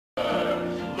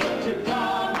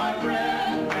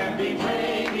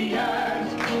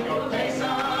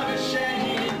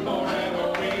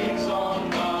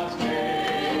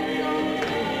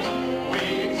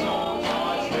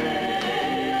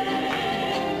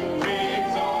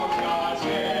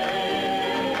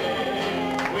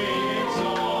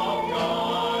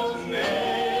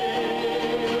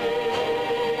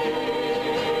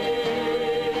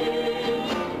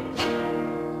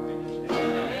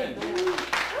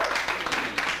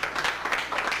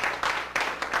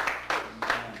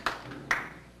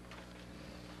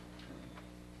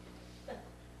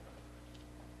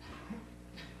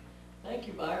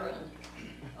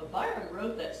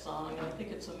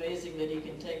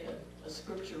take a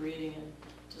scripture reading and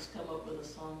just come up with a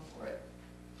song for it.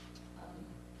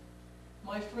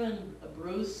 My friend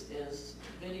Bruce is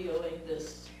videoing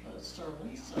this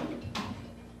sermon,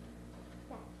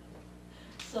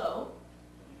 so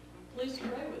please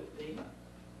pray with me.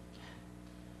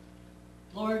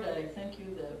 Lord, I thank you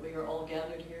that we are all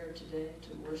gathered here today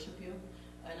to worship you,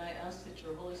 and I ask that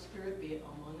your Holy Spirit be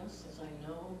among us, as I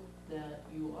know that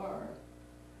you are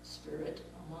Spirit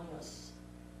among us.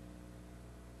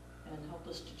 And help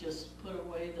us to just put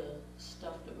away the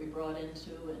stuff that we brought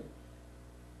into and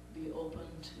be open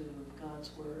to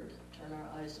God's word. Turn our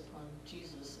eyes upon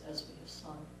Jesus as we have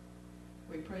sung.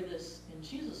 We pray this in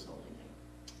Jesus' holy name.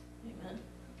 Amen.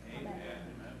 Amen.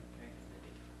 Amen.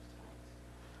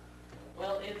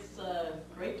 Well, it's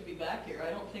great to be back here. I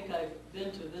don't think I've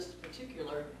been to this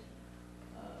particular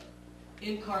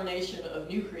incarnation of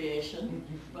New Creation,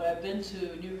 but I've been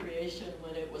to New Creation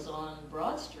when it was on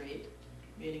Broad Street,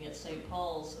 meeting at St.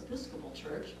 Paul's Episcopal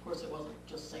Church. Of course, it wasn't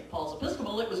just St. Paul's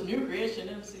Episcopal, it was New Creation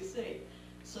MCC.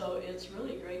 So it's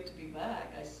really great to be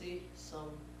back. I see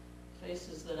some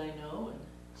faces that I know and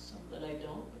some that I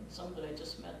don't, and some that I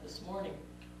just met this morning.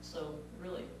 So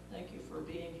really, thank you for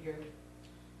being here.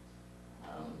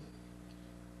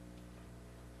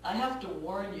 I have to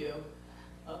warn you,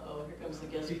 here comes the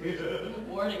guest preacher,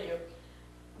 warning you.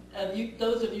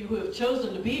 Those of you who have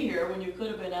chosen to be here when you could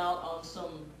have been out on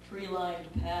some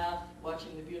tree-lined path,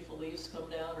 watching the beautiful leaves come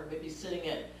down, or maybe sitting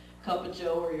at Cup of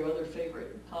Joe or your other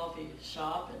favorite coffee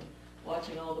shop and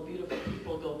watching all the beautiful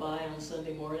people go by on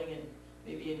Sunday morning and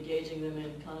maybe engaging them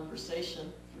in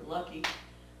conversation, if you're lucky.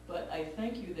 But I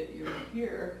thank you that you're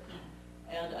here,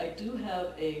 and I do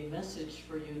have a message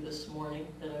for you this morning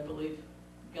that I believe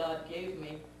God gave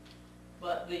me.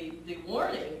 But the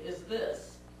warning is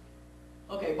this.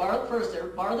 Okay, bar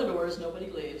the doors, nobody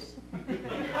leaves. See,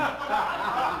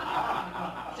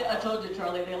 I told you,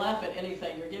 Charlie, they laugh at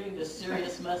anything. You're giving this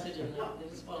serious message and they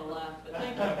just want to laugh. But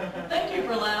thank you. Thank you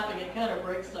for laughing. It kind of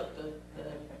breaks up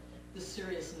the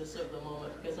seriousness of the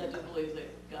moment, because I do believe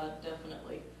that God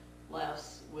definitely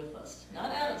laughs with us.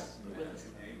 Not at us, but with us.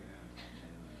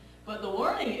 But the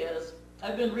warning is,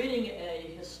 I've been reading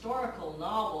a historical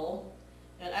novel.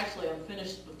 And actually, I'm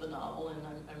finished with the novel, and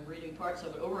I'm reading parts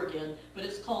of it over again. But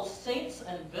it's called Saints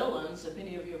and Villains, if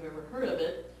any of you have ever heard of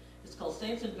it. It's called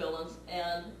Saints and Villains,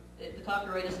 and the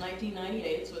copyright is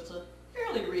 1998, so it's a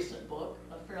fairly recent book,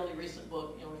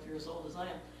 you know, if you're as old as I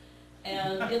am.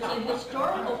 And it's a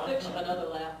historical fiction. Another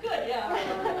laugh. Good, yeah.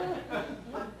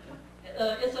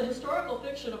 It's a historical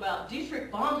fiction about Dietrich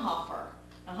Bonhoeffer.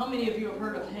 Now, how many of you have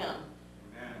heard of him?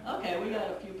 Okay, we got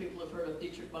a few people who have heard of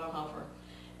Dietrich Bonhoeffer.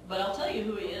 But I'll tell you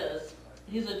who he is.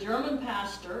 He's a German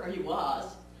pastor, or he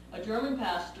was, a German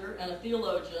pastor and a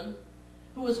theologian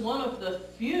who was one of the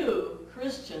few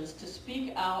Christians to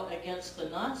speak out against the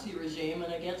Nazi regime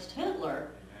and against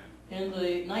Hitler in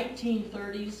the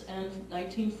 1930s and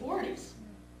 1940s.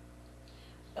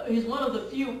 He's one of the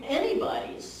few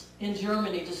anybody's in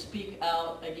Germany to speak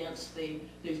out against the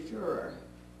Fuhrer.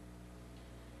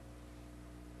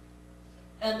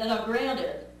 And now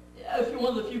granted, if you're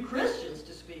one of the few Christians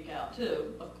to speak out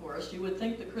too, of course, you would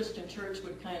think the Christian church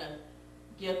would kind of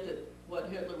get that what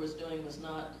Hitler was doing was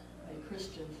not a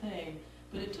Christian thing,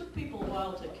 but it took people a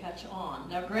while to catch on.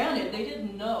 Now granted, they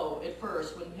didn't know at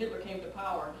first when Hitler came to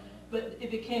power, but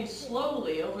it became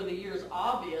slowly over the years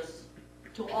obvious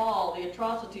to all the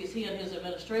atrocities he and his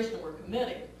administration were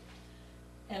committing.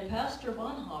 And Pastor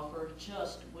Bonhoeffer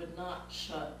just would not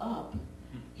shut up.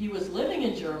 He was living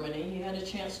in Germany. He had a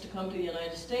chance to come to the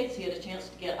United States. He had a chance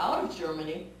to get out of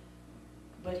Germany,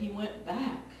 but he went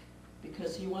back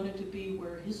because he wanted to be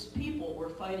where his people were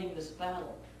fighting this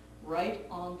battle, right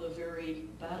on the very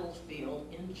battlefield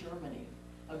in Germany.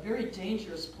 A very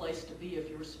dangerous place to be if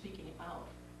you were speaking out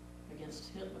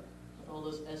against Hitler, with all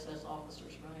those SS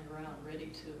officers running around ready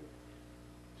to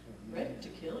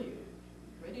kill you,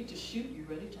 ready to shoot you,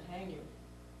 ready to hang you.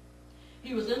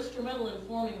 He was instrumental in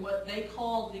forming what they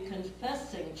called the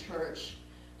Confessing Church.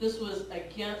 This was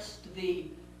against the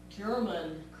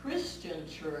German Christian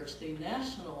church, the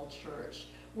national church,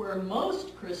 where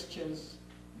most Christians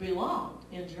belonged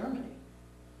in Germany.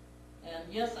 And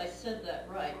yes, I said that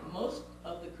right. Most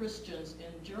of the Christians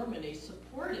in Germany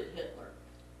supported Hitler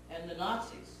and the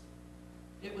Nazis.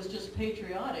 It was just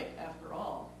patriotic, after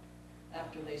all,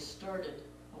 after they started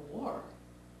a war.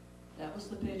 That was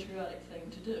the patriotic thing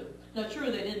to do. Now,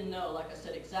 true, they didn't know, like I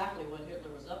said, exactly what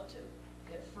Hitler was up to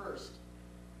at first.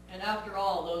 And after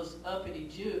all, those uppity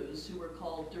Jews who were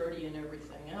called dirty and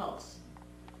everything else,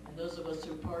 and those of us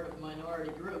who are part of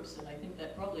minority groups, and I think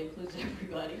that probably includes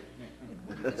everybody,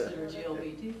 consider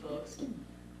GLBT folks,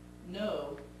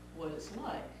 know what it's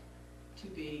like to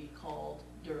be called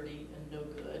dirty and no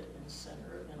good and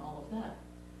sinner and all of that.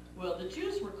 Well, the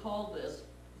Jews were called this,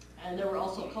 and they were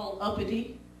also called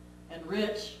uppity and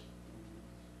rich,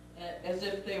 as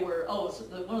if they were,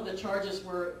 one of the charges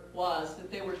was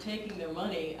that they were taking their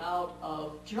money out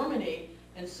of Germany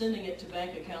and sending it to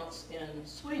bank accounts in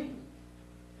Sweden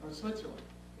or Switzerland,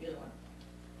 either one.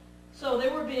 So they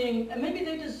were being, and maybe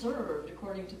they deserved,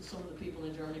 according to some of the people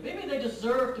in Germany, maybe they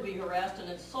deserved to be harassed and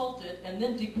insulted and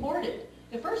then deported.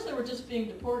 At first they were just being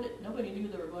deported. Nobody knew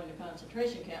they were going to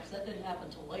concentration camps. That didn't happen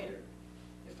until later.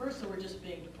 At first they were just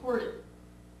being deported.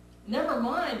 Never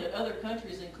mind that other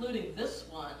countries, including this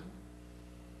one,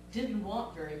 didn't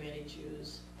want very many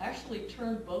Jews, actually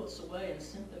turned boats away and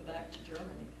sent them back to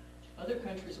Germany. Other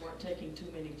countries weren't taking too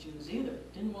many Jews either.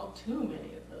 Didn't want too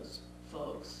many of those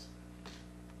folks.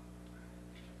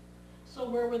 So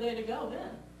where were they to go then?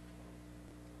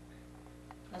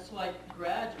 That's why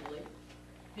gradually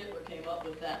Hitler came up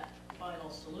with that final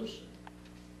solution.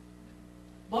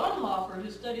 Bonhoeffer, who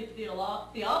studied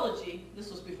theology, this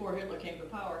was before Hitler came to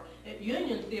power, at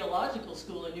Union Theological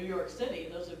School in New York City,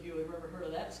 those of you who have ever heard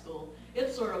of that school,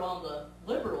 it's sort of on the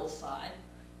liberal side.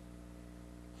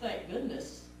 Thank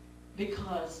goodness,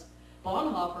 because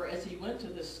Bonhoeffer, as he went to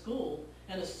this school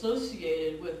and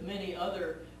associated with many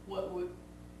other,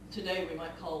 today we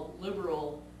might call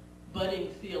liberal budding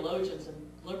theologians and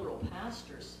liberal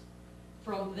pastors,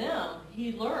 from them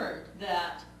he learned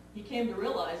that, he came to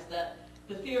realize that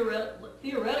the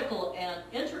theoretical and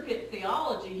intricate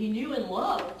theology he knew and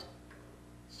loved,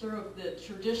 sort of the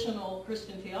traditional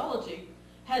Christian theology,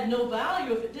 had no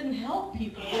value if it didn't help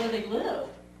people where they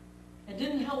lived, and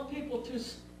didn't help people to,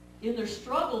 in their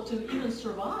struggle to even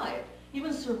survive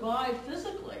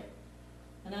physically.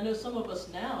 And I know some of us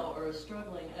now are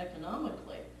struggling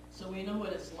economically, so we know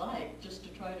what it's like just to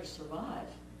try to survive.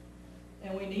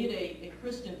 And we need a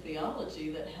Christian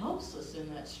theology that helps us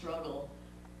in that struggle,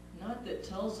 not that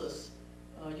tells us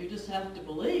you just have to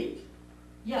believe.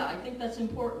 Yeah, I think that's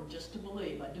important, just to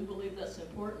believe. I do believe that's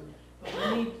important. But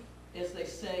we need, as they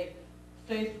say,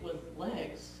 faith with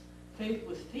legs, faith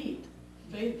with feet,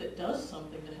 faith that does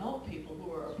something to help people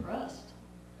who are oppressed.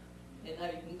 And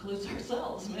that includes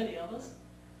ourselves, many of us.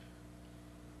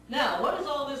 Now, what has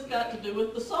all this got to do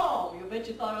with the psalm? You bet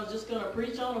you thought I was just going to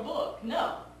preach on a book.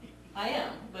 No, I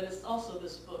am, but it's also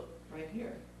this book right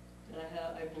here that I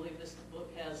have. I believe this book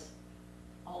has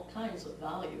all kinds of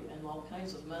value and all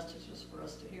kinds of messages for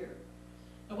us to hear.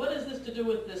 Now, what has this to do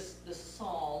with this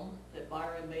psalm that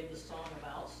Byron made the song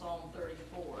about, Psalm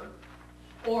 34?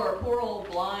 Or poor old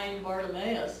blind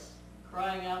Bartimaeus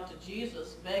crying out to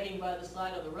Jesus, begging by the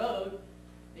side of the road.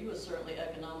 He was certainly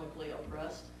economically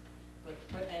oppressed,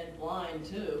 and blind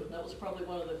too. That was probably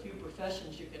one of the few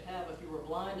professions you could have if you were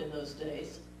blind in those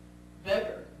days.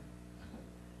 Beggar.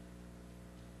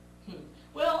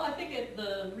 Well, I think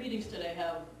the readings today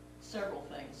have several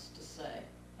things to say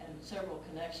and several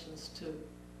connections to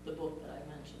the book that I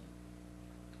mentioned.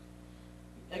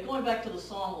 Going back to the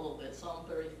psalm a little bit, Psalm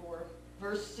 34,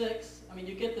 verse 6, I mean,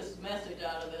 you get this message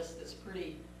out of this that's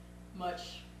pretty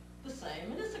much the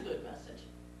same, and it's a good message.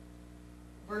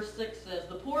 Verse 6 says,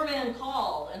 "The poor man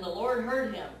called, and the Lord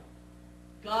heard him.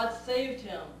 God saved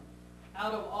him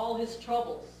out of all his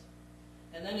troubles."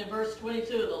 And then in verse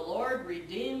 22, "The Lord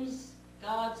redeems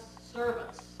God's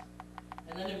servants."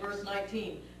 And then in verse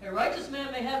 19, "A righteous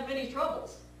man may have many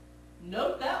troubles."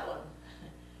 Note that one.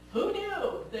 Who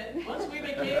knew that once we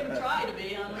became, try to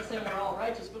be, I'm not saying we're all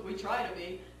righteous, but we try to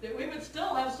be, that we would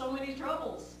still have so many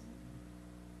troubles.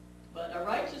 But a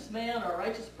righteous man or a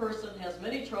righteous person has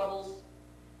many troubles,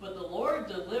 but the Lord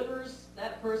delivers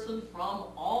that person from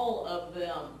all of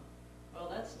them. Well,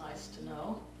 that's nice to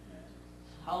know.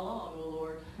 How long, O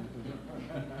Lord?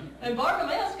 And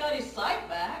Bartimaeus got his sight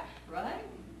back, right?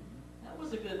 That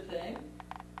was a good thing.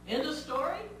 End of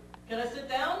story? Can I sit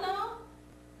down now?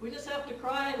 We just have to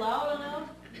cry loud enough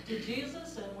to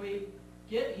Jesus and we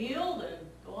get healed and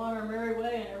go on our merry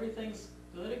way and everything's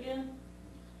good again?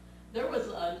 There was,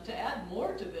 to add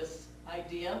more to this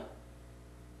idea,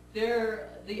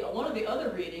 one of the other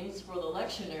readings for the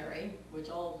lectionary, which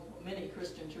many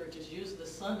Christian churches use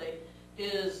this Sunday,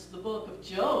 is the book of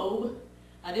Job.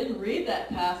 I didn't read that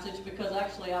passage because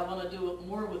actually I want to do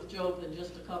more with Job than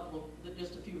just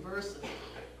a few verses.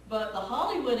 But the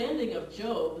Hollywood ending of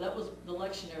Job, that was the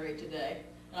lectionary today,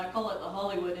 and I call it the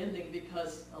Hollywood ending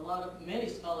because many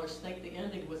scholars think the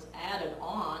ending was added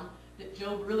on, that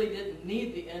Job really didn't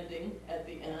need the ending at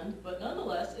the end, but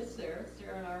nonetheless, it's there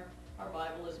in our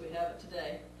Bible as we have it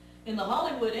today. In the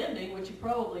Hollywood ending, which you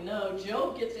probably know,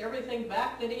 Job gets everything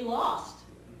back that he lost.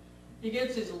 He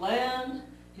gets his land,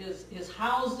 his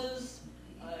houses.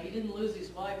 He didn't lose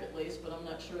his wife, at least, but I'm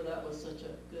not sure that was such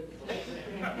a good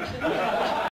thing.